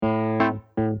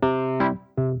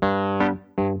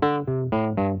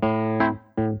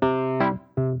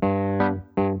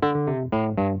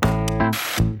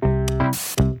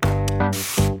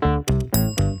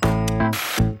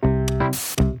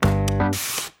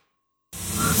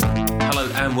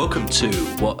and welcome to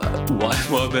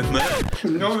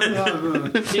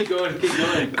Keep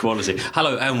going. Quality.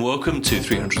 Hello and welcome to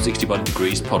 361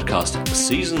 Degrees Podcast,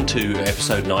 Season 2,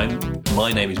 Episode 9.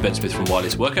 My name is Ben Smith from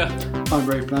Wireless Worker. I'm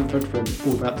Ray Blanford from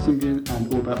All About Symbian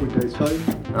and All About Windows Phone.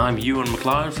 And I'm Ewan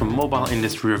McLeod from Mobile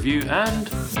Industry Review and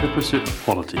The Pursuit of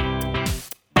Quality.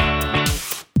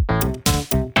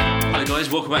 Hello guys,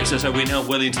 welcome back. So we're now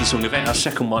well into the song event, our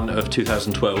second one of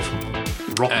 2012.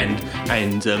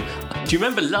 And do you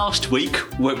remember last week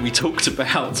when we talked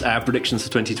about our predictions for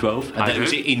 2012? And that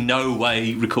was in no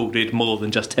way recorded more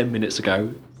than just 10 minutes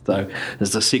ago. So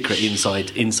there's a secret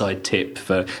inside tip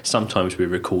for sometimes we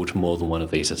record more than one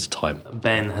of these at a time.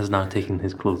 Ben has now taken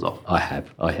his clothes off. I have.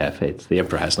 It's the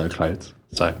Emperor has no clothes.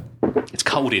 So it's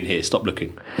cold in here. Stop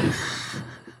looking.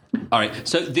 All right.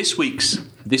 So this week's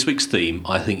theme,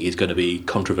 I think, is going to be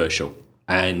controversial.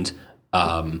 And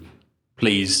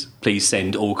please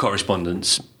send all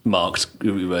correspondence marked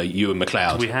Ewan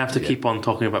McLeod. We have to keep on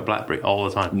talking about BlackBerry all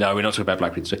the time. No, we're not talking about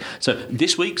BlackBerry today. So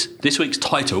this week's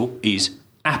title is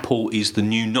Apple is the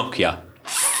New Nokia.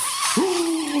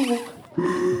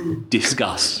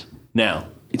 Discuss. Now,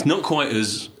 it's not quite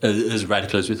as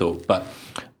radical as we thought, but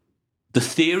the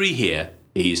theory here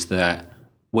is that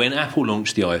when Apple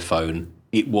launched the iPhone,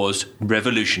 it was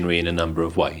revolutionary in a number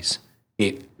of ways.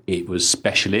 It was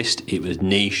specialist, it was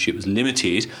niche, it was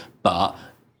limited, but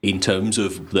in terms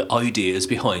of the ideas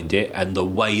behind it and the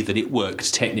way that it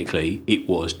worked technically, it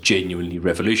was genuinely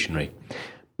revolutionary.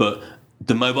 But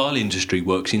the mobile industry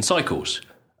works in cycles.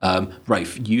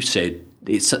 Rafe, you said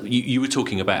you were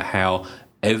talking about how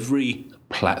every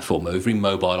platform, every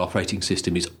mobile operating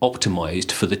system is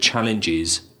optimized for the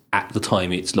challenges at the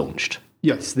time it's launched.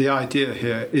 Yes, the idea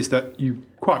here is that you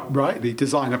quite rightly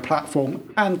design a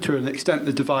platform and to an extent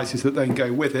the devices that then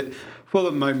go with it for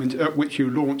the moment at which you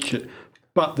launch it.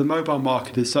 But the mobile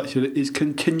market is such that it is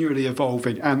continually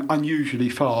evolving and unusually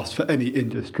fast for any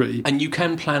industry. And you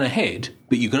can plan ahead,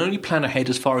 but you can only plan ahead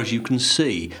as far as you can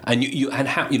see. And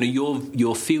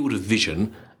your field of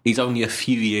vision is only a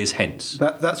few years hence.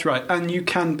 That's right. And you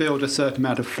can build a certain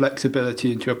amount of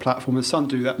flexibility into a platform, and some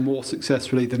do that more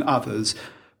successfully than others.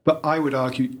 But I would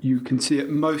argue you can see at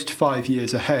most 5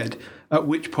 years ahead, at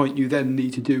which point you then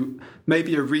need to do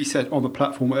maybe a reset on the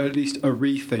platform or at least a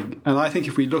rethink. And I think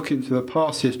if we look into the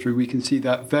past history, we can see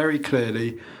that very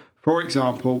clearly. For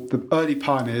example, the early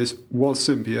pioneers was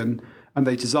Symbian, and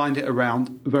they designed it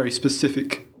around very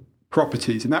specific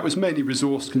properties. And that was mainly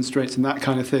resource constraints and that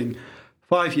kind of thing.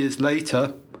 5 years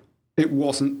later, it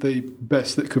wasn't the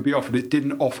best that could be offered. It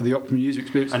didn't offer the optimum user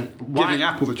experience, and giving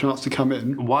Apple the chance to come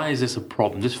in. Why is this a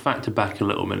problem? Just factor back a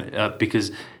little minute,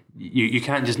 because you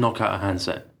can't just knock out a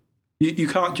handset. You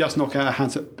can't just knock out a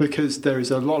handset because there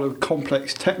is a lot of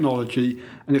complex technology,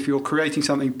 and if you're creating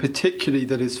something particularly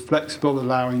that is flexible,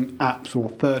 allowing apps or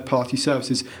third-party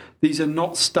services, these are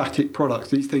not static products.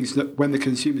 These things that when the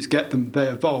consumers get them, they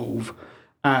evolve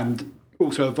and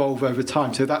also evolve over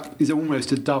time. So that is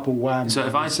almost a double whammy. So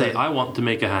if I say I want to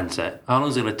make a handset, how long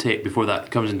is it going to take before that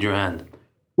comes into your hand?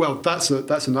 Well, that's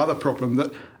another problem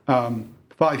that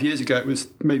 5 years ago it was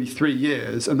maybe 3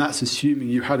 years, and that's assuming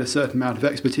you had a certain amount of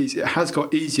expertise. It has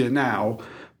got easier now,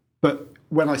 but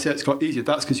when I say it's got easier,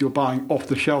 that's because you're buying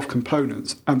off-the-shelf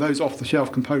components, and those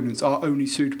off-the-shelf components are only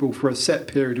suitable for a set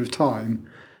period of time.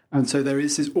 And so there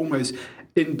is this almost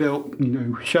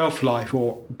inbuilt, shelf life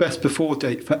or best before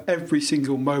date for every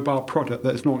single mobile product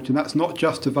that's launched. And that's not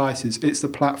just devices, it's the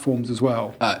platforms as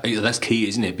well. That's key,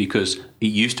 isn't it? Because it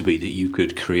used to be that you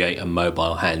could create a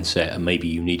mobile handset and maybe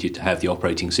you needed to have the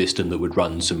operating system that would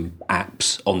run some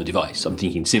apps on the device. I'm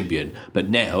thinking Symbian. But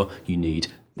now you need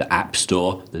the App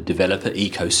Store, the developer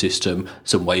ecosystem,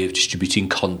 some way of distributing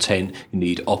content. You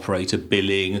need operator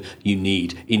billing. You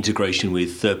need integration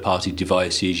with third-party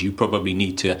devices. You probably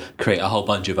need to create a whole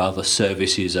bunch of other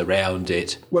services around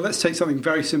it. Well, let's take something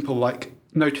very simple like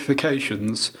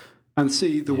notifications and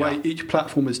see the way each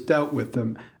platform has dealt with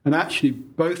them. And actually,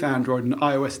 both Android and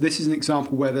iOS, this is an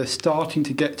example where they're starting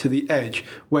to get to the edge,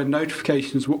 where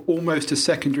notifications were almost a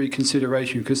secondary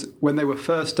consideration, because when they were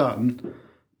first done,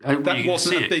 that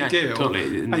wasn't a big deal.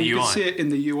 Totally, and you can see it in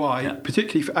the UI,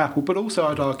 particularly for Apple, but also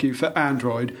I'd argue for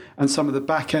Android and some of the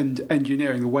back-end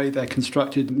engineering, the way they're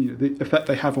constructed, the effect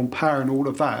they have on power and all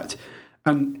of that.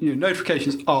 And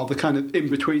notifications are the kind of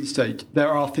in-between stage. There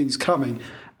are things coming.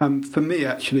 For me,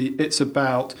 actually, it's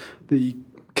about the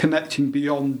connecting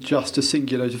beyond just a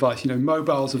singular device.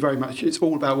 Mobiles are very much, it's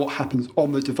all about what happens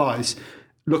on the device.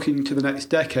 Looking to the next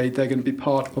decade, they're going to be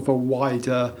part of a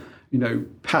wider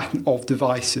pattern of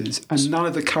devices, and none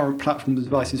of the current platform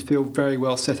devices feel very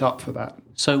well set up for that.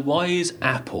 So why is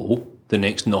Apple the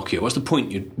next Nokia? What's the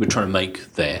point we're trying to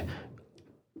make there?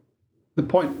 The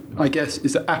point, I guess,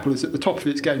 is that Apple is at the top of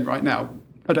its game right now.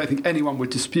 I don't think anyone would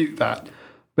dispute that.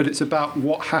 But it's about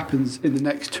what happens in the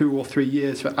next 2 or 3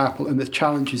 years for Apple and the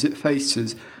challenges it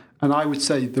faces. And I would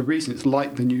say the reason it's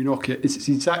like the new Nokia is it's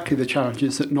exactly the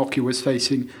challenges that Nokia was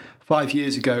facing 5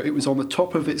 years ago. It was on the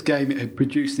top of its game. It had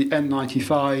produced the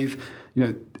N95.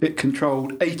 It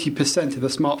controlled 80% of the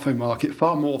smartphone market,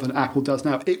 far more than Apple does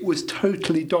now. It was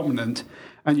totally dominant.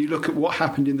 And you look at what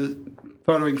happened in the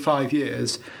following 5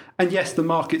 years, and yes, the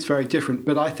market's very different,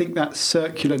 but I think that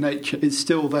circular nature is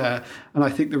still there. And I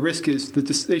think the risk is the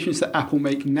decisions that Apple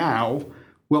make now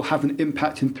will have an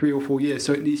impact in 3 or 4 years.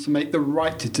 So it needs to make the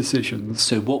right decisions.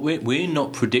 So what we're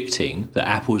not predicting that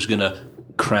Apple's going to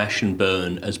crash and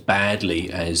burn as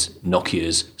badly as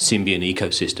Nokia's Symbian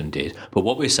ecosystem did. But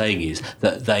what we're saying is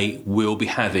that they will be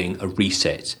having a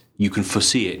reset. You can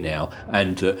foresee it now,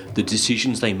 and the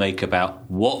decisions they make about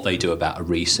what they do about a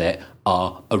reset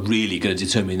are really going to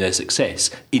determine their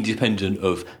success, independent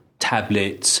of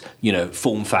tablets,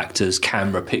 form factors,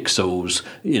 camera pixels,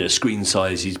 screen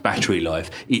sizes, battery life.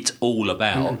 It's all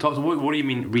about. What do you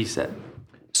mean reset?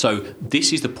 So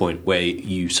this is the point where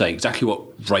you say exactly what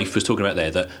Rafe was talking about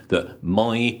there, that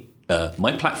my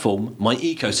platform, my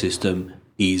ecosystem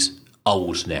is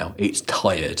old now. It's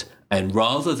tired. And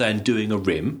rather than doing a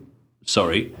RIM,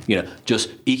 just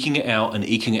eking it out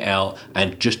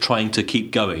and just trying to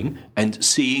keep going and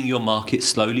seeing your market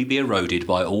slowly be eroded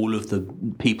by all of the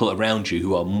people around you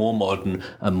who are more modern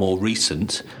and more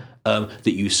recent,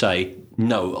 that you say,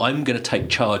 no, I'm going to take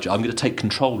charge, I'm going to take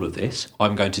control of this,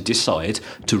 I'm going to decide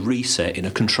to reset in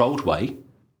a controlled way,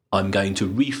 I'm going to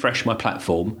refresh my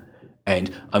platform,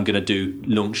 and I'm going to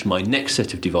launch my next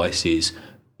set of devices,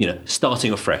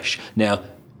 starting afresh. Now,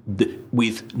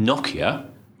 with Nokia,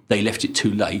 they left it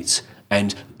too late,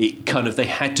 and they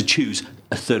had to choose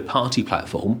a third-party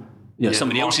platform,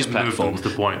 somebody else's platform, to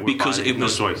the point because it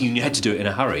was you had to do it in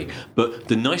a hurry.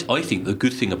 But I think the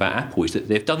good thing about Apple is that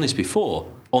they've done this before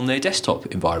on their desktop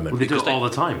environment. Well, they do it all the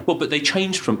time. Well, but they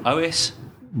changed from OS.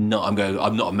 No,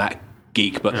 I'm not a Mac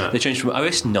geek, but they changed from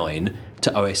OS 9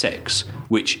 to OS X,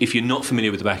 which, if you're not familiar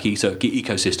with the Mac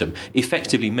ecosystem,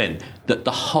 effectively meant that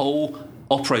the whole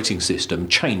operating system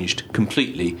changed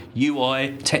completely.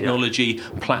 UI, technology,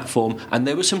 platform, and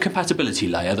there was some compatibility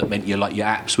layer that meant your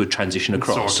apps would transition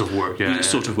across. Sort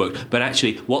of work. But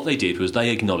actually, what they did was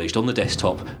they acknowledged on the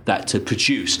desktop that to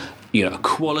produce a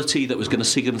quality that was going to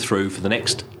see them through for the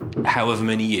next however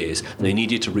many years, they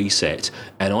needed to reset.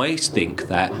 And I think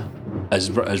that, as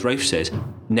Rafe says,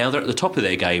 now they're at the top of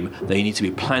their game, they need to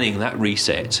be planning that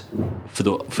reset for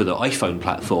the iPhone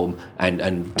platform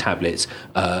and tablets,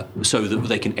 so that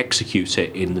they can execute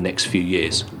it in the next few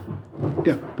years.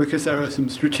 Yeah, because there are some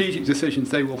strategic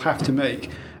decisions they will have to make,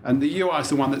 and the UI is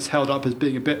the one that's held up as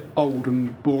being a bit old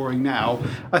and boring now.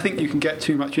 I think you can get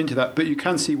too much into that, but you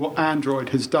can see what Android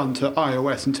has done to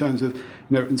iOS in terms of,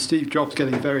 and Steve Jobs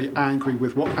getting very angry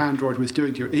with what Android was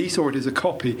doing to it. He saw it as a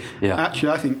copy. Yeah.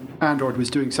 Actually, I think Android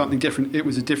was doing something different. It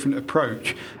was a different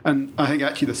approach, and I think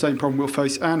actually the same problem will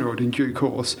face Android in due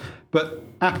course. But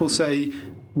Apple say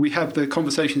we have the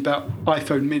conversations about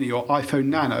iPhone Mini or iPhone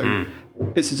Nano.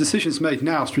 It's the decisions made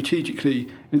now strategically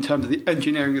in terms of the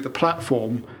engineering of the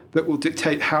platform that will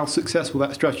dictate how successful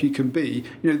that strategy can be.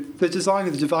 The design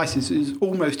of the devices is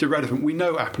almost irrelevant. We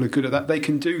know Apple are good at that. They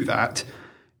can do that.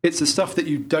 It's the stuff that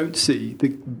you don't see,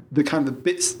 the kind of the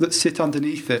bits that sit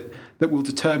underneath it that will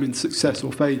determine success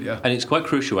or failure. And it's quite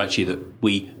crucial, actually, that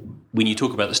when you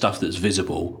talk about the stuff that's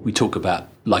visible, we talk about,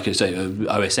 like I say,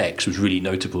 OS X was really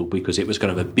notable because it was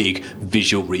kind of a big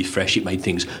visual refresh. It made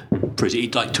things pretty.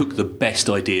 It took the best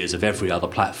ideas of every other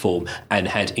platform and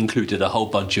had included a whole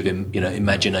bunch of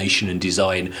imagination and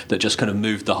design that just kind of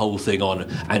moved the whole thing on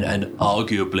and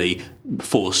arguably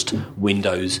forced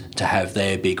Windows to have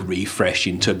their big refresh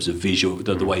in terms of visual,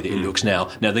 the way that it looks now.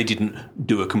 Now, they didn't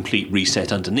do a complete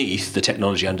reset underneath the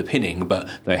technology underpinning, but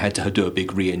they had to do a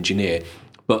big re-engineer.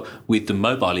 But with the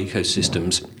mobile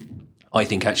ecosystems, I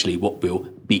think actually what will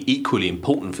be equally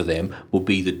important for them will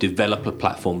be the developer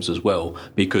platforms as well,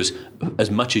 because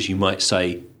as much as you might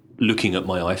say, looking at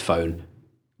my iPhone,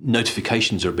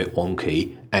 notifications are a bit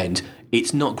wonky and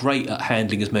it's not great at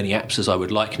handling as many apps as I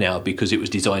would like now because it was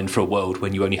designed for a world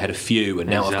when you only had a few, and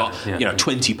now I've got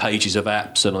 20 pages of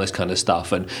apps and all this kind of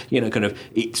stuff, and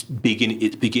it's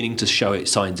beginning to show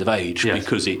its signs of age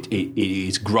because it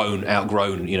is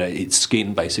outgrown its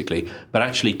skin basically. But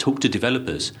actually, talk to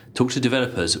developers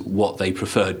what they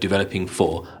prefer developing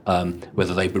for,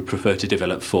 whether they would prefer to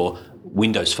develop for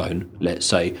Windows Phone, let's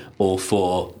say, or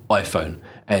for iPhone.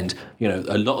 And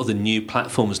a lot of the new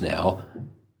platforms now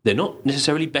they're not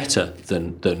necessarily better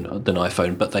than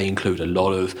iPhone, but they include a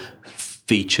lot of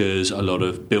features, a lot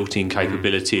of built-in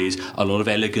capabilities, a lot of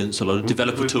elegance, a lot of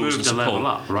developer tools and support. Level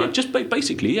up, right? Yeah, just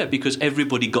basically, because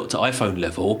everybody got to iPhone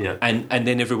level, and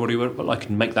then everybody went, well, I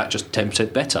can make that just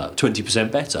 10% better,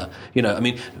 20% better. I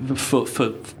mean,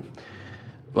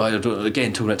 well,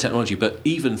 again, talking about technology, but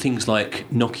even things like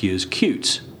Nokia's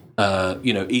Qt,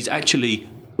 is actually,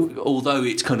 although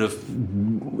it's kind of,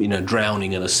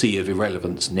 drowning in a sea of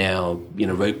irrelevance now,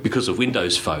 because of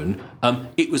Windows Phone,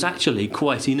 it was actually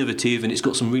quite innovative, and it's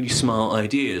got some really smart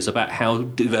ideas about how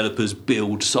developers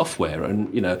build software,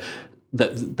 and,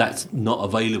 that's not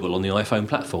available on the iPhone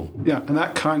platform. Yeah, and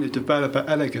that kind of developer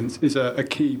elegance is a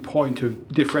key point of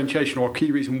differentiation, or a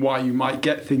key reason why you might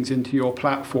get things into your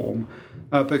platform,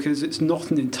 because it's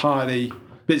not an entirely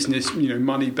business,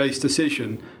 money-based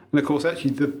decision. And of course,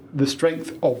 actually, the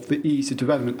strength of the ease of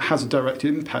development has a direct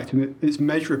impact, and it's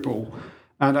measurable.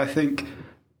 And I think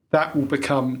that will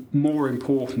become more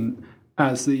important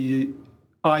as the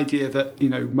idea that,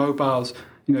 mobiles,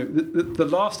 the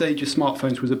last age of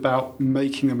smartphones was about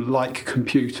making them like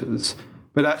computers.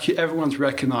 But actually, everyone's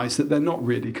recognised that they're not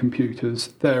really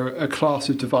computers. They're a class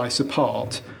of device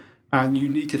apart. And you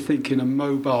need to think in a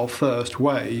mobile-first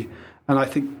way. And I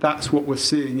think that's what we're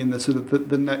seeing in the sort of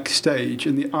the next stage.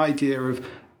 And the idea of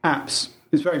apps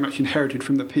is very much inherited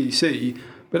from the PC,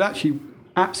 but actually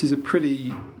apps is a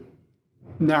pretty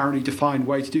narrowly defined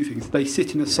way to do things. They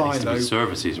sit in a silo. It's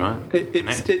services, right?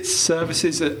 It's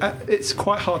services. It's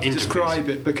quite hard to describe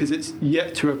it because it's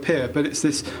yet to appear, but it's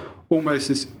this almost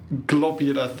this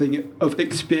globular thing of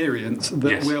experience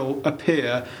that will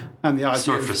appear, and the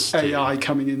idea of AI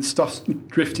coming in, stuff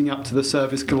drifting up to the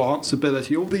service,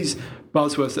 glanceability, all these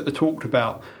buzzwords that are talked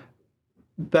about,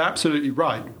 they're absolutely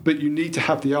right, but you need to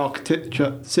have the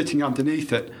architecture sitting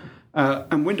underneath it.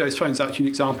 And Windows Phone is actually an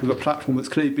example of a platform that's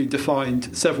clearly been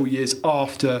defined several years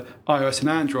after iOS and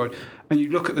Android. And you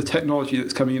look at the technology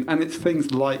that's coming in, and it's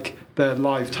things like their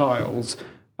live tiles.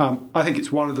 I think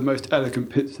it's one of the most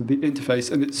elegant bits of the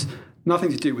interface, and it's nothing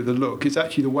to do with the look. It's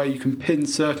actually the way you can pin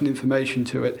certain information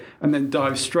to it and then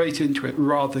dive straight into it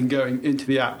rather than going into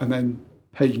the app and then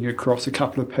paging across a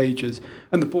couple of pages.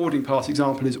 And the boarding pass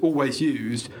example is always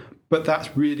used, but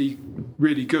that's really,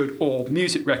 really good. Or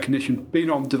music recognition,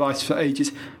 been on device for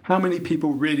ages. How many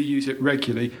people really use it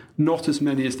regularly? Not as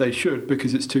many as they should,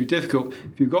 because it's too difficult.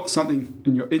 If you've got something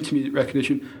in your intermediate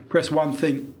recognition, press one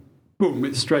thing, boom,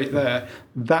 it's straight there.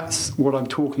 That's what I'm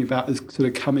talking about as sort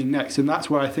of coming next. And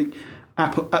that's where I think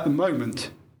Apple at the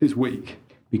moment is weak.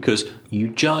 Because you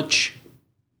judge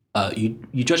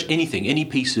anything, any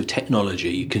piece of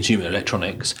technology, consumer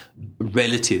electronics,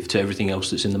 relative to everything else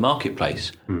that's in the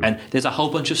marketplace. And there's a whole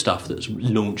bunch of stuff that's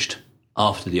launched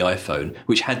after the iPhone,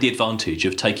 which had the advantage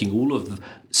of taking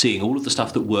seeing all of the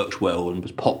stuff that worked well and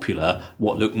was popular,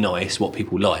 what looked nice, what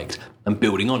people liked, and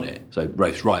building on it. So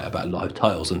Rafe's right about live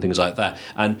tiles and things like that.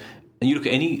 And you look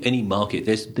at any market,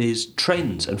 there's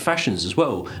trends and fashions as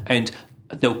well. And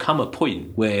there'll come a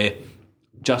point where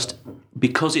just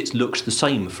because it's looked the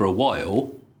same for a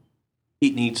while,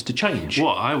 it needs to change.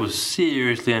 Well, I was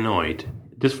seriously annoyed,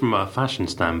 just from a fashion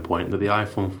standpoint, that the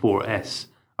iPhone 4S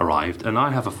arrived, and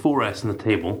I have a 4S on the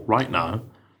table right now,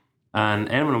 and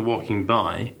anyone walking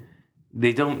by,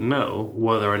 they don't know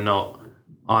whether or not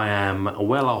I am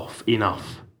well off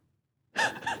enough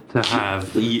to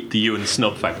have the you and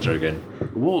snob factor again.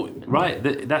 Well,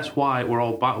 right, that's why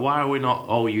why are we not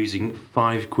all using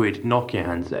 £5 Nokia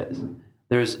handsets?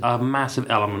 There's a massive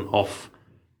element of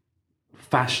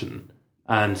fashion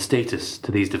and status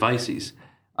to these devices.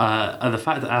 And the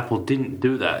fact that Apple didn't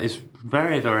do that is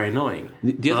very, very annoying.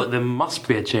 There must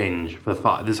be a change for the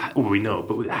fact. We know,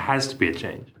 but there has to be a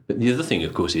change. But the other thing,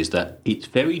 of course, is that it's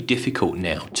very difficult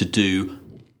now to do,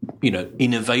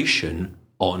 innovation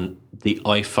on the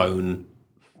iPhone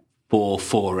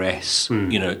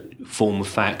 4S, form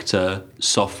factor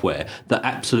software that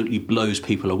absolutely blows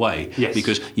people away. Yes.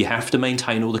 Because you have to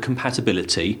maintain all the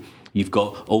compatibility. You've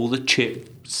got all the chip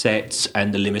sets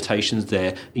and the limitations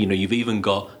there. You've even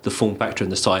got the form factor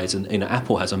and the size. And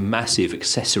Apple has a massive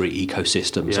accessory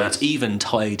ecosystem. Yes. So it's even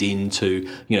tied into,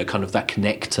 kind of that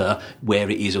connector, where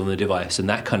it is on the device and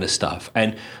that kind of stuff.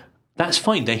 And that's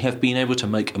fine. They have been able to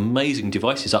make amazing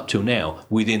devices up till now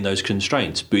within those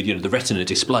constraints. But, the Retina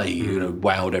display,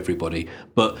 wowed everybody.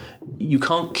 But you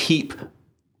can't keep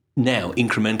now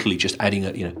incrementally just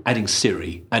adding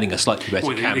Siri, adding a slightly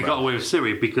better camera. They got away with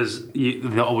Siri because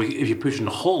if you push and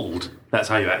hold That's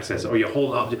how you access it, or you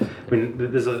hold up. I mean,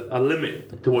 there's a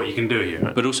limit to what you can do here.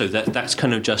 Right? But also that's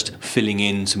kind of just filling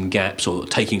in some gaps or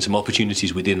taking some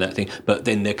opportunities within that thing. But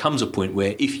then there comes a point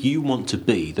where if you want to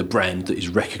be the brand that is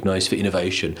recognised for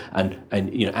innovation, and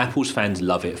Apple's fans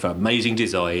love it for amazing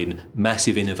design,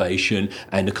 massive innovation,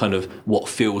 and a kind of what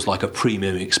feels like a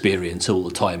premium experience all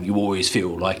the time. You always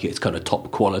feel like it's kind of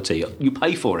top quality. You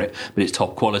pay for it, but it's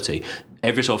top quality.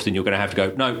 Every so often you're going to have to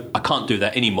go, no, I can't do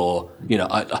that anymore.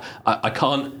 I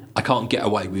can't get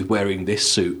away with wearing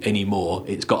this suit anymore.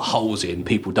 It's got holes in.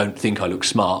 People don't think I look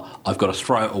smart. I've got to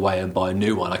throw it away and buy a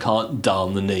new one. I can't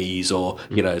darn the knees or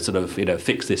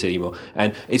fix this anymore.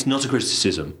 And it's not a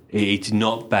criticism. It's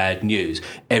not bad news.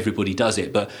 Everybody does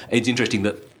it, but it's interesting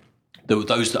that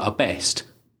those that are best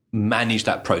manage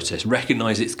that process,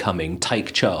 recognise it's coming,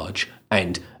 take charge,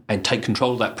 and take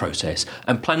control of that process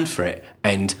and plan for it,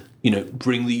 and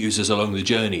bring the users along the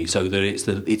journey so that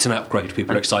it's an upgrade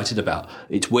people are excited about.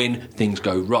 It's when things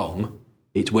go wrong.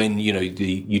 It's when you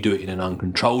do it in an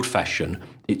uncontrolled fashion.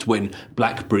 It's when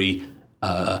BlackBerry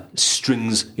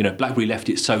BlackBerry left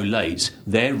it so late.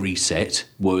 Their reset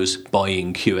was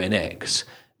buying QNX,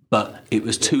 but it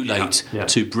was too late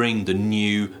to bring the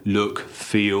new look,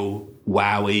 feel,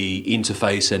 wowy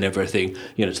interface and everything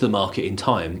to the market in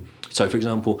time. So, for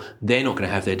example, they're not going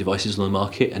to have their devices on the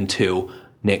market until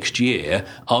next year,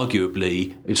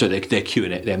 arguably. So their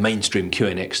QNX, their mainstream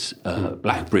QNX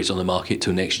BlackBerries on the market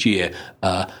till next year.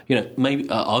 Maybe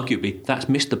arguably that's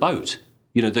missed the boat.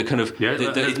 They're kind of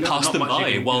it passed them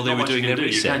by while they were doing their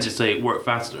reset. You can't just say it worked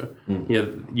faster.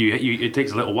 It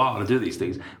takes a little while to do these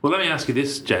things. Well, let me ask you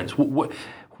this, gents: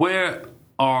 where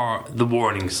are the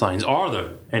warning signs? Are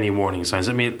there any warning signs?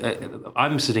 I mean,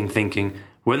 I'm sitting thinking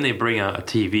when they bring out a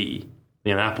TV.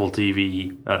 An Apple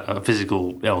TV, a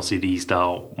physical LCD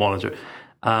style monitor.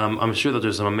 I'm sure they'll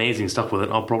do some amazing stuff with it.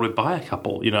 I'll probably buy a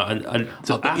couple.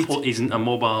 So Apple isn't a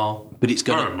mobile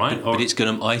firm, right? But it's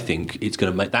going to. I think it's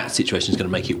going to make that situation is going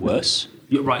to make it worse.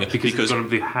 You're right, because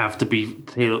they have to be.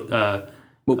 They've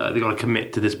got to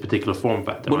commit to this particular form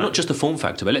factor. Well, right? not just the form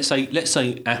factor, but let's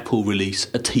say Apple release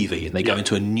a TV and they go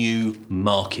into a new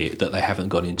market that they haven't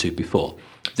gone into before.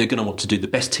 They're going to want to do the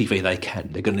best TV they can.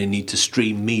 They're going to need to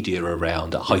stream media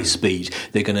around at high speed.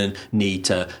 They're going to need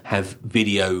to have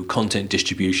video content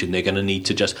distribution. They're going to need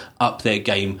to just up their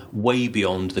game way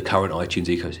beyond the current iTunes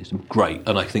ecosystem. Great.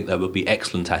 And I think they will be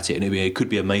excellent at it, and it could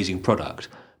be an amazing product.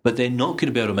 But they're not going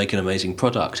to be able to make an amazing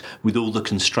product with all the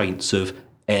constraints of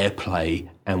AirPlay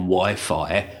and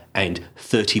Wi-Fi and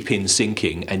 30-pin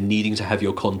syncing and needing to have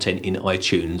your content in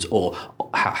iTunes or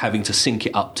having to sync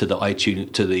it up to the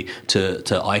iTunes to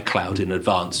iCloud in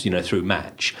advance, through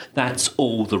Match. That's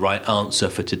all the right answer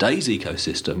for today's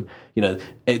ecosystem.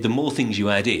 The more things you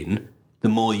add in, the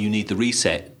more you need the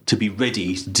reset to be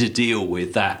ready to deal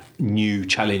with that new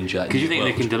challenge. Because you think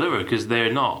they can deliver? Because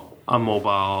they're not a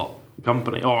mobile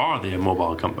company, or are they a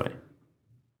mobile company?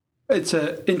 It's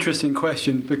an interesting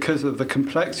question because of the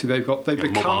complexity they've got. They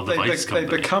become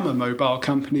a mobile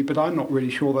company, but I'm not really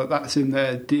sure that that's in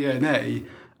their DNA.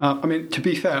 To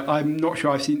be fair, I'm not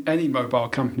sure I've seen any mobile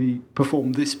company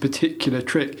perform this particular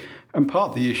trick. And part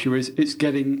of the issue is it's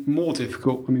getting more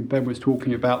difficult. Ben was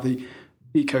talking about the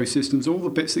ecosystems, all the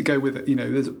bits that go with it.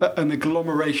 There's an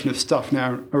agglomeration of stuff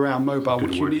now around mobile,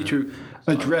 which you need to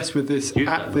address with this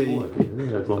at the...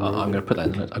 I'm going to put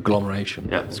that in agglomeration.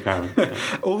 Yeah, it's kind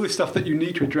of... all this stuff that you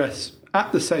need to address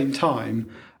at the same time.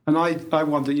 And I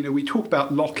wonder, we talk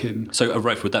about lock-in. So,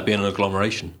 Rafe, would that be an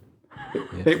agglomeration?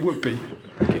 It would be.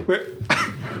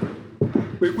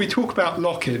 We talk about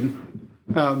lock-in.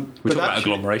 We talk about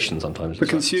agglomeration sometimes. For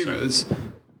consumers,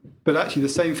 but actually the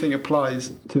same thing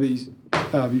applies to these...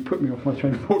 you put me off my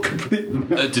train of thought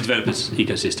completely. To developers'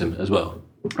 ecosystem as well.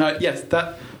 Yes,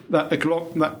 that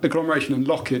agglomeration and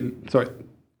lock-in... Sorry.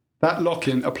 That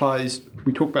lock-in applies,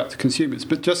 we talk about to consumers,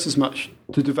 but just as much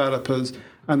to developers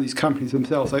and these companies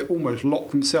themselves. They almost lock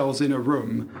themselves in a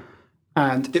room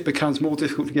and it becomes more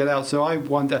difficult to get out. So I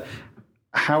wonder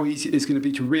how easy it is going to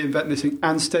be to reinvent this thing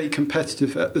and stay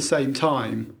competitive at the same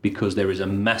time. Because there is a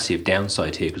massive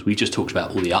downside here, because we just talked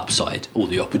about all the upside, all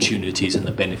the opportunities and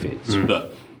the benefits.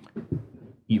 But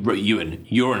you're an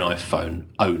iPhone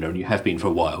owner, and you have been for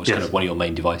a while. It's kind of one of your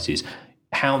main devices.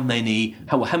 How many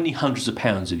hundreds of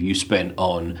pounds have you spent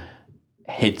on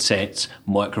headsets,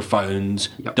 microphones,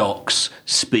 docks,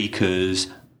 speakers,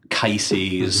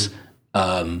 cases,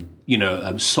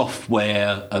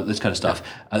 software, this kind of stuff?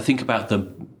 Think about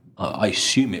the I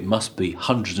assume it must be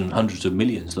hundreds and hundreds of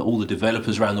millions that all the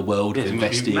developers around the world have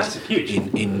invested massive, huge.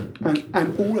 in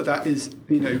and all of that is,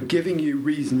 giving you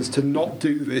reasons to not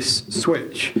do this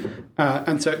switch.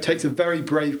 And so it takes a very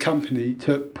brave company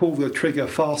to pull the trigger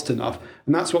fast enough.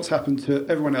 And that's what's happened to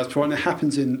everyone else before, and it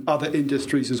happens in other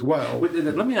industries as well.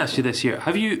 Let me ask you this here.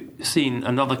 Have you seen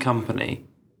another company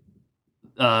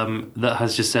that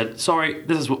has just said, sorry,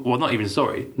 this is what, well, not even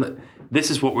sorry,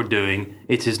 this is what we're doing.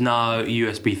 It is now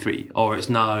USB 3 or it's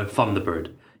now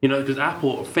Thunderbird. Because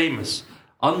Apple are famous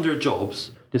under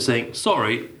Jobs just saying,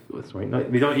 sorry, no,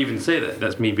 they don't even say that.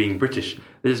 That's me being British.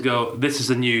 They just go, this is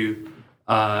a new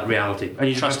reality. And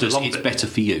you trust us, it's better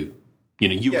for you.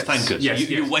 You will thank us.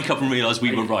 You'll wake up and realise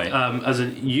we were right. As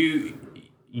in,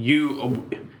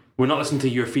 we're not listening to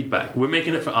your feedback. We're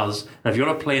making it for us. And if you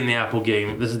want to play in the Apple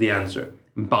game, this is the answer.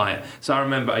 Buy it. So I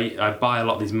remember I buy a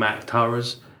lot of these Mac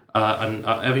towers, and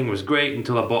everything was great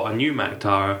until I bought a new Mac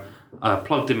tower.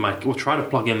 Tried to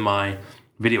plug in my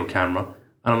video camera,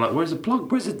 and I'm like, "Where's the plug?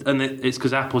 Where's it?" And it's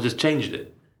because Apple just changed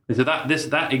it. So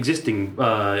that existing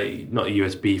not a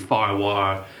USB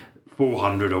FireWire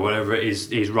 400 or whatever it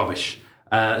is rubbish.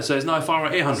 So it's now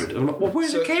FireWire 800. I'm like, well,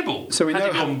 where's the cable? So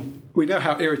we know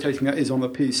how irritating that is on the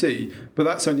PC, but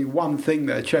that's only one thing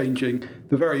they're changing.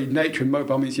 The very nature of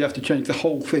mobile means you have to change the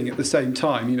whole thing at the same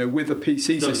time. With a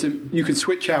PC system, you can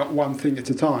switch out one thing at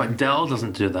a time. But Dell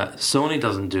doesn't do that. Sony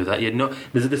doesn't do that.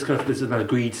 There's this is an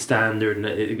agreed standard, and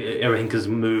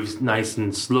everything moves nice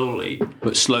and slowly.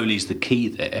 But slowly is the key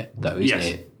there, though, isn't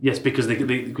it? Yes, because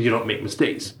you don't make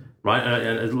mistakes, right?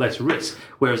 And less risk.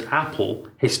 Whereas Apple,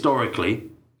 historically,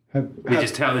 they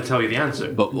tell you the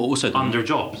answer. But also under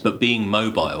Jobs. But being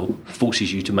mobile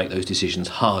forces you to make those decisions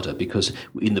harder, because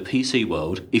in the PC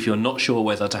world, if you're not sure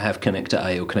whether to have connector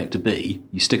A or connector B,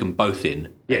 you stick them both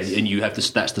in. Yes. And you have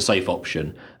that's the safe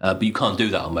option. But you can't do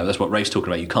that on mobile. That's what Ray's talking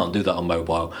about. You can't do that on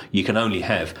mobile. You can only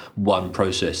have one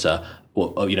processor.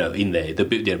 In there,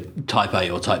 the type A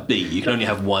or type B, you can only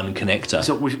have one connector.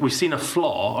 So we've seen a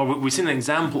flaw, or we've seen an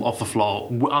example of the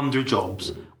flaw under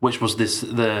Jobs, which was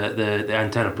the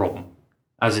antenna problem,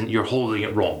 as in you're holding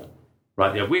it wrong,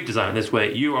 right? Yeah, we've designed it this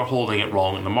way. You are holding it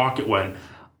wrong, and the market went,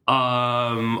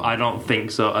 I don't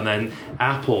think so. And then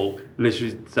Apple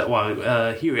literally said,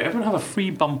 "Well, here, everyone have a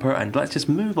free bumper, and let's just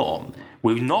move on.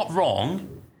 We're not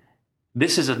wrong.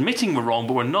 This is admitting we're wrong,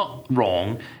 but we're not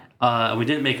wrong." We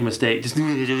didn't make a mistake. Just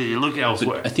look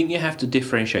elsewhere. But I think you have to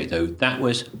differentiate, though. That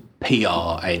was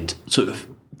PR and sort of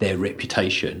their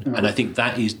reputation, and I think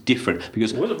that is different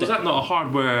because was that not a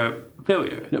hardware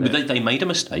failure? No, but they made a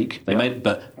mistake. They made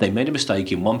a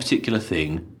mistake in one particular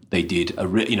thing. They did a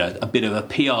bit of a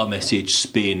PR message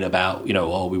spin about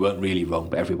we weren't really wrong,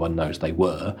 but everyone knows they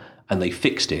were. And they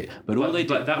fixed it, but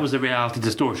that was a reality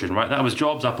distortion, right? That was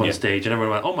Jobs up on stage, and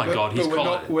everyone went, "Oh my God, he's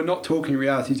caught it." We're not talking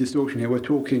reality distortion here. We're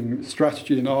talking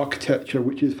strategy and architecture,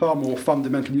 which is far more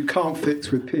fundamental. You can't fix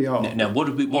with PR. Now,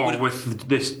 with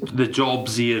the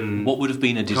Jobsian? What would have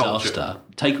been a disaster?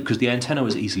 Because the antenna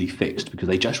was easily fixed because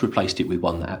they just replaced it with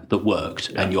one that worked,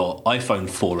 and your iPhone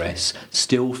 4S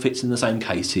still fits in the same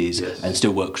cases and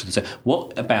still works the same.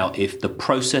 What about if the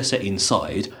processor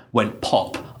inside went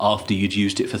pop after you'd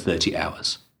used it for 30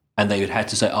 hours? And they would have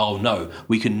to say, "Oh no,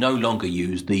 we can no longer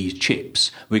use these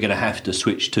chips. We're going to have to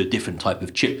switch to a different type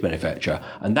of chip manufacturer,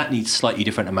 and that needs slightly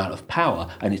different amount of power,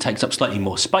 and it takes up slightly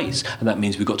more space, and that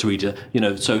means we've got to read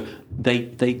So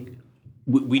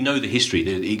we know the history.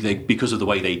 They because of the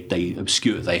way they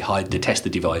obscure, they hide, they test the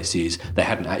devices. They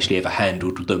hadn't actually ever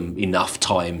handled them enough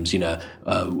times, in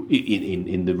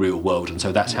the real world, and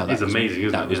so that's how that was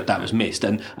amazing. That was missed,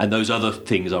 and those other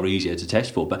things are easier to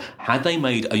test for. But had they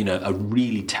made a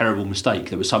really terrible mistake,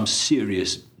 there was some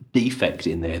serious defect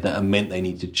in there that meant they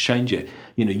needed to change it.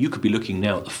 You could be looking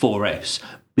now at the 4S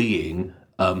being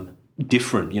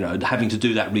different, having to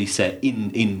do that reset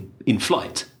in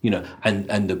flight,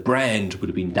 and the brand would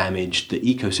have been damaged, the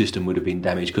ecosystem would have been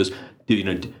damaged because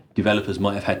developers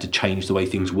might have had to change the way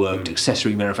things worked.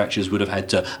 Accessory manufacturers would have had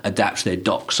to adapt their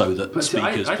dock so that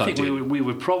speakers. I think we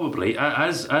would probably,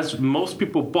 as most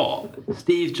people bought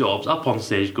Steve Jobs up on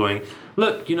stage going,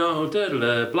 "Look,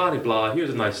 blah blah blah.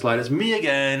 Here's a nice slide. It's me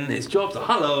again. It's Jobs.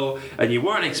 Hello." And you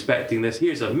weren't expecting this.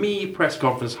 Here's a me press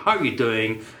conference. How are you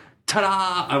doing?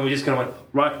 Ta-da! And we just kind of went,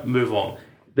 right, move on.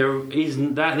 There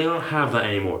isn't that. They don't have that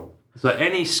anymore. So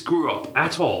any screw up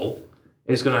at all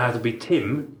is going to have to be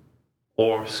Tim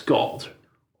or Scott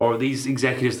or these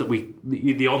executives that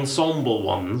the ensemble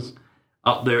ones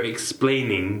up there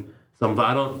explaining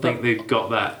I don't think they've got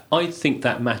that. I think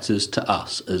that matters to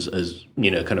us as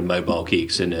kind of mobile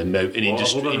geeks and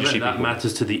industry That people.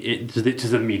 matters to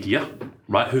the media,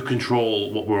 right? Who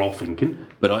control what we're all thinking.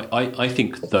 But I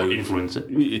think though Influence it.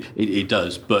 It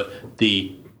does. But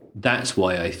that's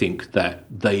why I think that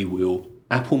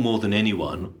Apple more than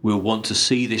anyone will want to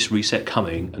see this reset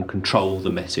coming and control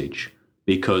the message,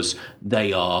 because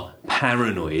they are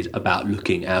paranoid about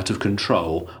looking out of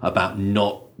control, about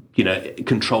not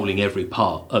controlling every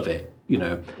part of it,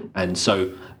 and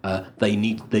so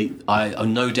I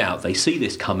no doubt they see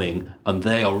this coming and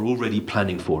they are already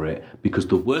planning for it, because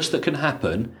the worst that can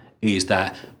happen is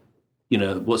that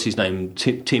what's his name,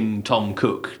 Tom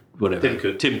Cook,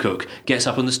 whatever, Tim Cook gets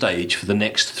up on the stage for the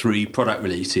next 3 product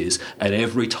releases, and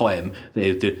every time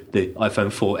the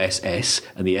iPhone 4SS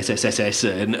and the SSSS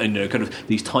and kind of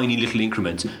these tiny little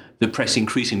increments, the press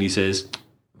increasingly says,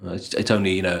 it's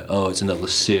only, it's another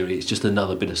series, it's just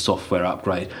another bit of software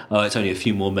upgrade. Oh, it's only a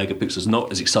few more megapixels.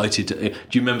 Not as excited. Do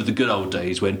you remember the good old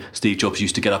days when Steve Jobs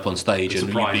used to get up on stage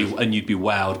and you'd be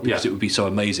wowed because it would be so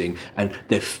amazing? And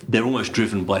they're almost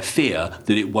driven by fear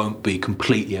that it won't be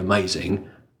completely amazing.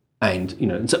 And,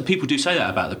 and so people do say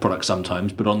that about the product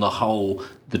sometimes, but on the whole,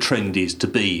 the trend is to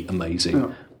be amazing.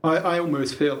 No, I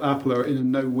almost feel Apple are in a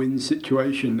no-win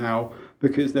situation now,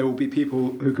 because there will be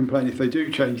people who complain if they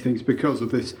do change things because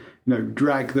of this,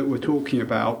 drag that we're talking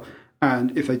about.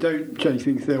 And if they don't change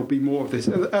things, there'll be more of this,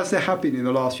 as there have been in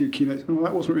the last few keynotes. Well,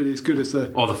 that wasn't really as good as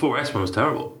the... Oh, the 4S one was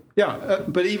terrible. Yeah,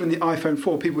 but even the iPhone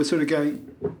 4, people were sort of going,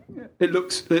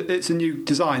 it's a new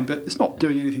design, but it's not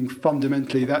doing anything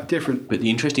fundamentally that different. But the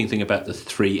interesting thing about the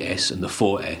 3S and the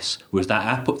 4S was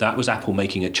that was Apple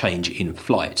making a change in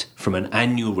flight from an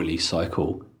annual release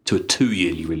cycle to a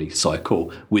 2-yearly release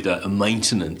cycle with a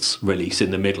maintenance release in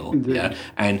the middle. Indeed. Yeah,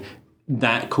 and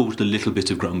that caused a little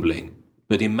bit of grumbling.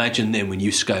 But imagine then when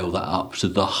you scale that up to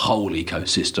the whole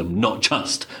ecosystem, not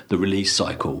just the release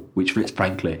cycle, which,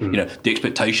 frankly, the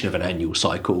expectation of an annual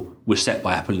cycle was set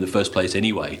by Apple in the first place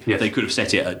anyway. Yes. They could have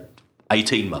set it at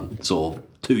 18 months or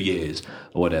 2 years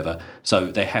or whatever.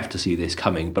 So they have to see this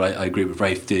coming. But I agree with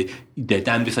Rafe. They're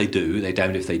damned if they do, they're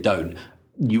damned if they don't.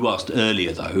 You asked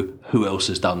earlier, though, who else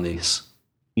has done this,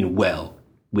 well,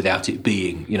 without it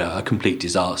being, a complete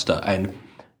disaster. And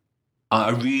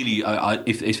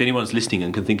if anyone's listening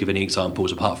and can think of any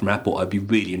examples apart from Apple, I'd be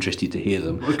really interested to hear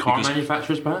them. The car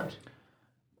manufacturers, perhaps?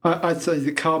 I'd say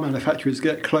the car manufacturers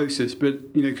get closest,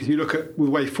 but, because you look at the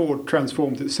way Ford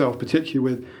transformed itself, particularly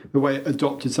with the way it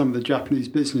adopted some of the Japanese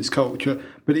business culture.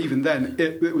 But even then,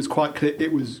 it was quite clear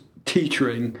it was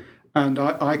teetering. And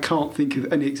I can't think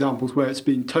of any examples where it's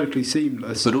been totally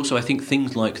seamless. But also, I think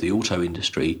things like the auto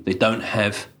industry, they don't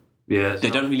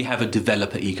really have a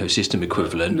developer ecosystem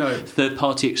equivalent. No.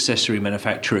 Third-party accessory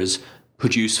manufacturers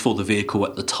produce for the vehicle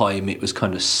at the time it was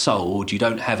kind of sold. You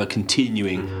don't have a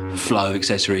continuing flow of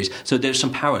accessories. So there's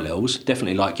some parallels,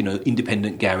 definitely, like,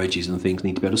 independent garages and things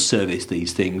need to be able to service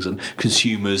these things, and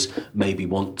consumers maybe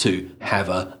want to have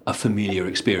a familiar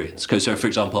experience. So, for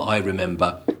example, I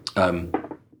remember...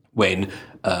 when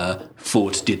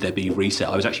Ford did their big reset,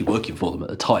 I was actually working for them at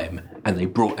the time, and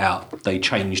they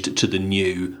changed to the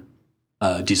new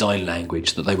design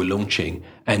language that they were launching,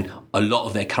 and a lot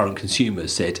of their current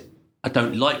consumers said, I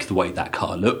don't like the way that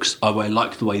car looks, I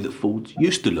like the way that Ford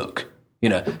used to look,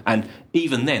 and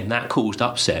even then that caused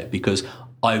upset, because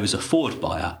I was a Ford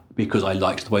buyer because I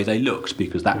liked the way they looked,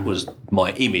 because that was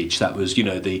my image. That was,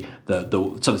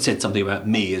 someone said something about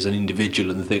me as an individual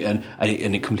and the thing, and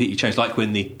it completely changed. Like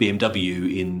when the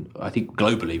BMW I think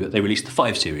globally, but they released the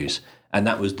 5 Series, and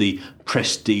that was the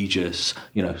prestigious,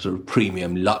 sort of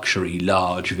premium luxury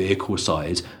large vehicle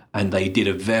size, and they did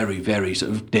a very, very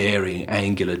sort of daring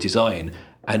angular design,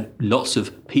 and lots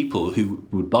of people who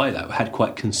would buy that had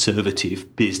quite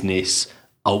conservative business,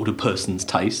 older person's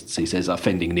tastes. He says,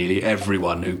 offending nearly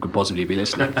everyone who could possibly be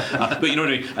listening. But you know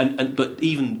what I mean? But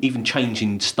even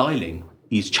changing styling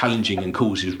is challenging and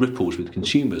causes ripples with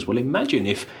consumers. Well, imagine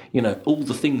if, all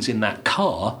the things in that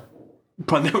car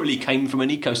primarily came from an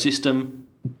ecosystem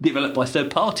developed by third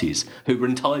parties who were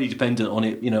entirely dependent on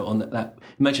it, on that.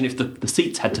 Imagine if the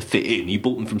seats had to fit in, you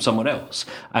bought them from someone else,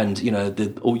 and,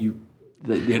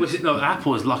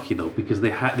 Apple is lucky, though, because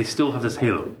they still have this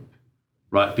halo.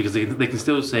 Right, because they can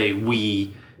still say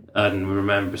we and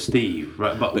remember Steve,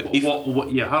 right? But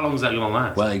how long is that going to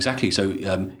last? Well, exactly. So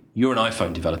you're an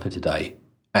iPhone developer today,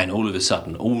 and all of a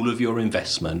sudden, all of your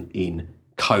investment in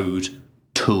code,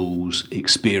 tools,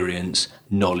 experience,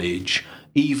 knowledge,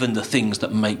 even the things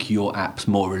that make your apps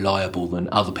more reliable than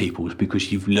other people's,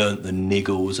 because you've learnt the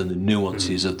niggles and the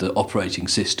nuances of the operating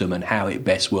system and how it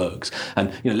best works.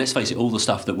 And let's face it, all the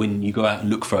stuff that when you go out and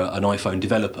look for an iPhone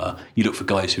developer, you look for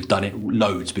guys who've done it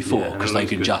loads before, because they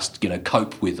can just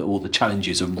cope with all the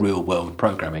challenges of real world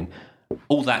programming.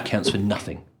 All that counts for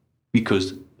nothing,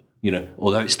 because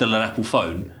although it's still an Apple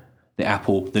phone,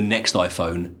 the next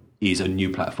iPhone is a new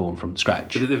platform from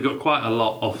scratch. But they've got quite a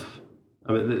lot of.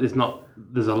 I mean,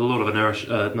 there's a lot of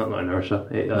inertia, not inertia.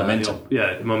 Momentum.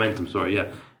 Momentum. Sorry,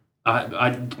 yeah. I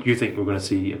do think we're going to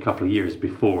see a couple of years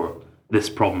before this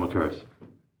problem occurs.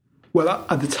 Well,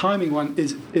 the timing one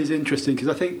is interesting, because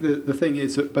I think the thing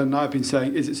is that Ben and I have been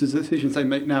saying is it's a decisions they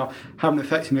make now have an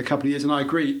effect in a couple of years, and I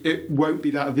agree it won't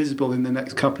be that visible in the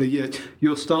next couple of years.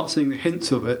 You'll start seeing the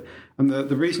hints of it, and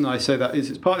the reason I say that is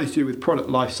it's partly to do with product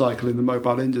life cycle in the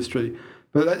mobile industry.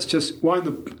 But let's just wind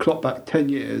the clock back 10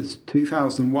 years,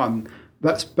 2001.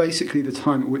 That's basically the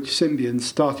time at which Symbian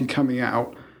started coming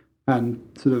out, and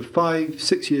sort of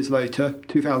 5-6 years later,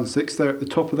 2006, they're at the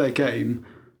top of their game.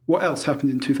 What else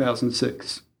happened in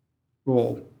 2006,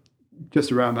 or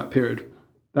just around that period?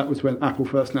 That was when Apple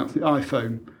first announced the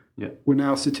iPhone. Yeah. We're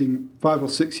now sitting 5 or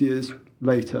 6 years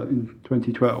later in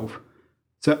 2012.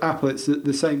 So Apple, it's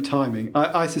the same timing.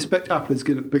 I suspect Apple is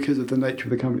going to, because of the nature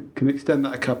of the company, can extend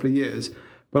that a couple of years.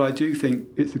 But I do think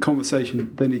it's the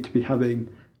conversation they need to be having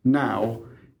now,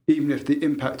 even if the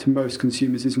impact to most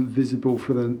consumers isn't visible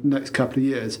for the next couple of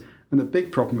years. And the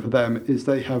big problem for them is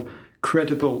they have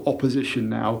credible opposition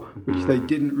now, which they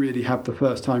didn't really have the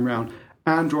first time round.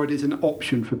 Android is an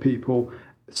option for people.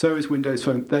 So is Windows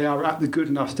Phone. They are at the good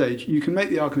enough stage. You can make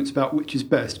the arguments about which is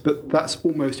best, but that's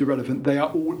almost irrelevant. They are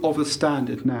all of a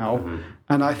standard now.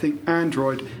 And I think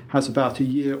Android has about a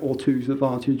year or two's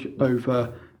advantage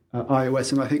over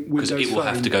iOS. And I think Windows Phone... Because it will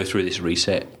have to go through this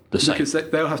reset the same. Because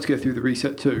they'll have to go through the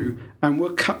reset too. And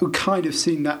we've kind of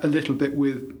seen that a little bit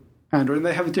with Android. And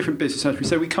they have a different business strategy,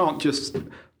 so we can't just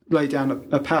lay down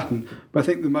a pattern. But I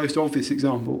think the most obvious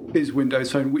example is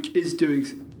Windows Phone, which is doing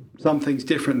some things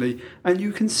differently, and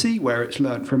you can see where it's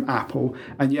learned from Apple.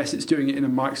 And yes, it's doing it in a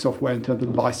Microsoft way in terms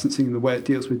of licensing and the way it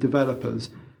deals with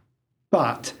developers.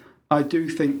 But I do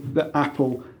think that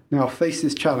Apple now face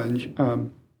this challenge,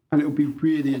 and it will be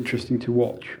really interesting to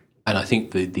watch. And I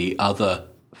think the other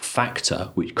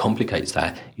factor which complicates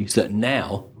that is that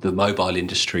now the mobile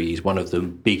industry is one of the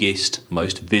biggest,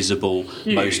 most visible,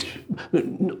 most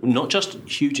not just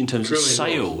huge in terms of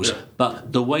sales,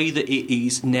 but the way that it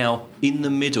is now in the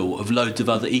middle of loads of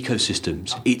other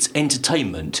ecosystems. It's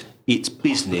entertainment, it's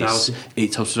business,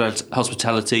 it's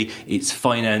hospitality, it's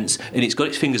finance, and it's got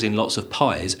its fingers in lots of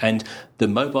pies. And the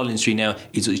mobile industry now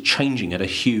is changing at a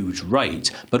huge rate,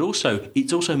 but also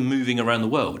it's also moving around the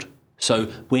world. So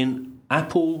when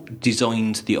Apple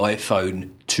designed the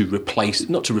iPhone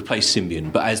not to replace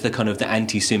Symbian, but as the kind of the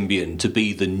anti-Symbian, to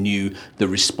be the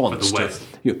response to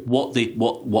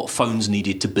what phones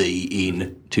needed to be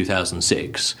in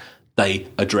 2006. They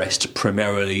addressed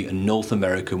primarily a North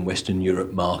American, Western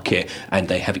Europe market, and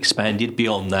they have expanded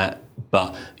beyond that.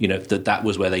 But that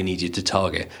was where they needed to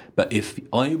target. But if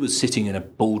I was sitting in a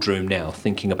boardroom now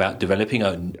thinking about developing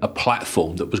a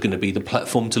platform that was going to be the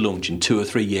platform to launch in 2 or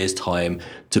 3 years' time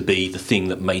to be the thing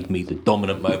that made me the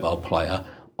dominant mobile player,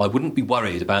 I wouldn't be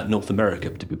worried about North America,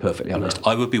 to be perfectly honest.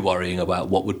 I would be worrying about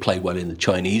what would play well in the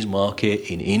Chinese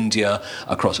market, in India,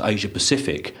 across Asia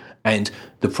Pacific. And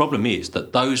the problem is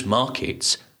that those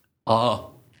markets are...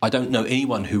 I don't know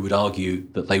anyone who would argue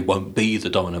that they won't be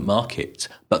the dominant market,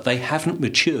 but they haven't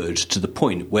matured to the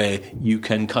point where you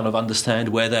can kind of understand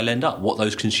where they'll end up, what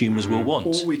those consumers will want.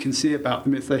 All we can see about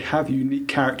them is they have unique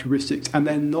characteristics, and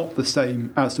they're not the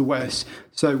same as the West.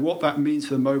 So what that means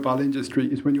for the mobile industry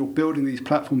is when you're building these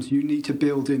platforms, you need to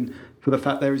build in for the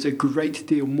fact there is a great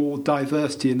deal more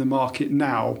diversity in the market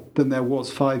now than there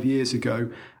was 5 years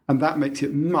ago, and that makes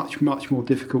it much, much more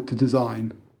difficult to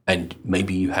design. And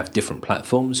maybe you have different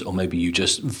platforms, or maybe you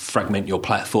just fragment your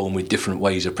platform with different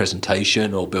ways of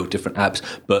presentation or build different apps.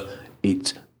 But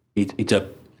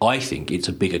I think it's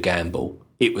a bigger gamble.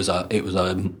 It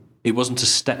wasn't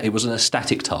a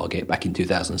static target back in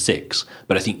 2006,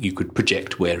 but I think you could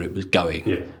project where it was going.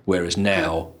 Yeah. Whereas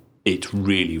now it's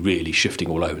really, really shifting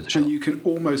all over the shop. And you can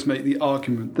almost make the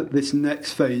argument that this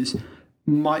next phase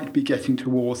might be getting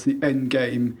towards the end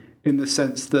game, in the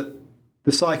sense that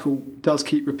the cycle does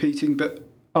keep repeating, but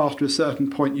after a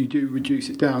certain point you do reduce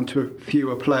it down to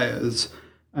fewer players,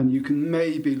 and you can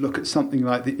maybe look at something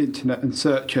like the internet and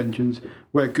search engines,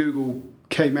 where Google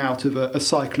came out of a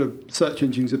cycle of search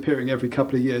engines appearing every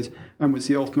couple of years and was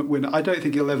the ultimate winner. I don't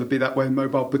think it'll ever be that way in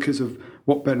mobile because of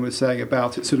what Ben was saying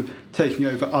about it sort of taking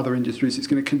over other industries. It's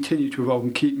going to continue to evolve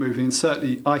and keep moving. And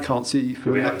certainly, I can't see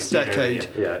for the next decade,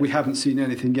 we haven't seen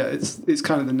anything yet. It's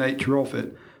kind of the nature of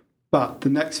it. But the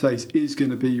next phase is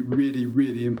going to be really,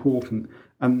 really important.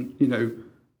 And,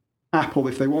 Apple,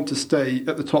 if they want to stay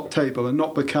at the top table and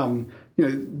not become,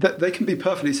 they can be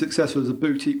perfectly successful as a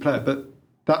boutique player, but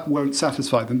that won't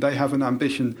satisfy them. They have an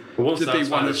ambition to be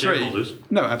one of three.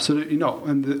 No, absolutely not.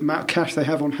 And the amount of cash they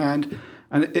have on hand,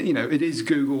 and it is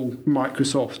Google,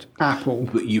 Microsoft, Apple.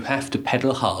 But you have to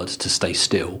pedal hard to stay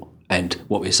still. And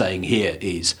what we're saying here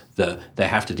is that they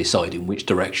have to decide in which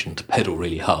direction to pedal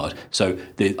really hard. So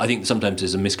I think sometimes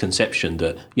there's a misconception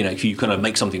that, if you kind of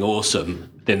make something awesome,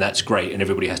 then that's great and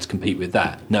everybody has to compete with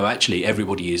that. No, actually,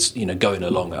 everybody is, going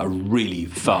along at a really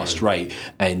fast rate.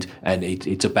 And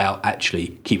it's about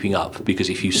actually keeping up. Because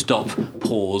if you stop,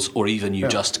 pause, or even you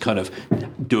just kind of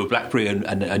do a BlackBerry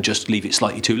and just leave it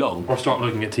slightly too long. Or start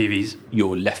looking at TVs.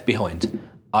 You're left behind.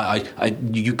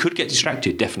 You could get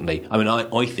distracted, definitely. I mean,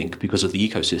 I think because of the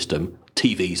ecosystem,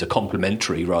 TVs are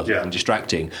complementary rather than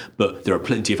distracting, but there are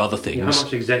plenty of other things. Yeah, how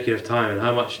much executive time and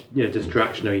how much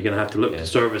distraction are you going to have to look to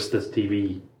service this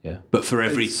TV? Yeah, but for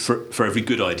every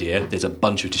good idea, there's a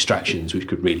bunch of distractions which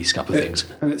could really scupper things.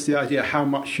 And it's the idea: how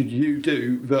much should you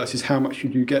do versus how much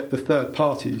should you get the third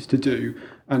parties to do?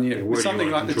 And with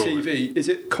something like the TV, is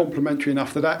it complementary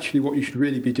enough that actually what you should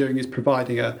really be doing is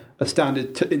providing a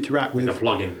standard to interact with? A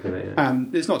plug-in.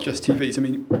 And it's not just TVs. I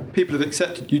mean, people have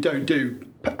accepted you don't do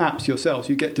apps yourselves.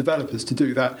 You get developers to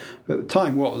do that. But the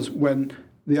time was when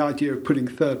the idea of putting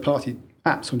third-party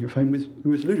apps on your phone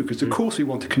was ludicrous. Of course we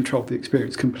want to control the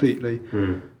experience completely.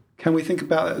 Can we think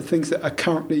about things that are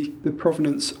currently the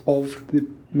provenance of the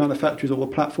manufacturers or the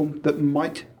platform that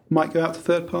might go out to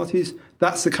third parties?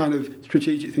 That's the kind of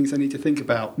strategic things they need to think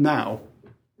about now.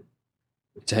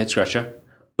 It's a head scratcher.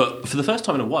 But for the first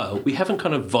time in a while, we haven't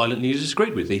kind of violently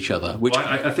disagreed with each other. Which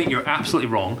I think you're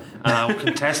absolutely wrong, and I will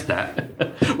contest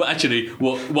that. Well, actually,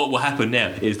 what will happen now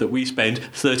is that we spend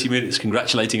 30 minutes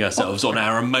congratulating ourselves on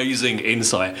our amazing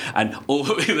insight, and all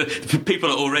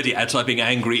people are already typing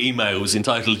angry emails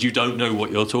entitled, "You don't know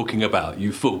what you're talking about,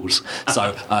 you fools."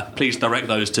 So please direct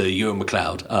those to Ewan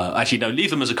McLeod. Actually, no,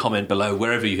 leave them as a comment below,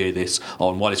 wherever you hear this,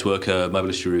 on Wireless Worker, Mobile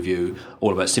History Review,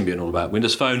 all about Symbian, all about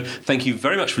Windows Phone. Thank you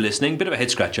very much for listening. Bit of a head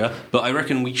scratcher. But I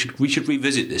reckon we should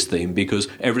revisit this theme because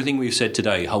everything we've said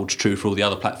today holds true for all the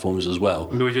other platforms as well.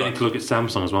 We do need to look at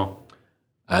Samsung as well.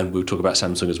 And we'll talk about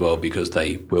Samsung as well because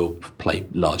they will play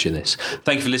large in this.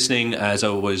 Thank you for listening. As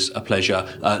always, a pleasure.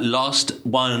 Last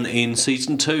one in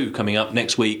Season 2 coming up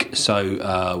next week.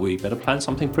 So we better plan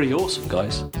something pretty awesome,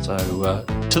 guys. So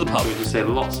to the pub. We just say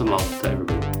lots and lots to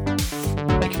everybody.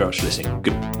 Thank you very much for listening.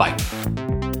 Goodbye.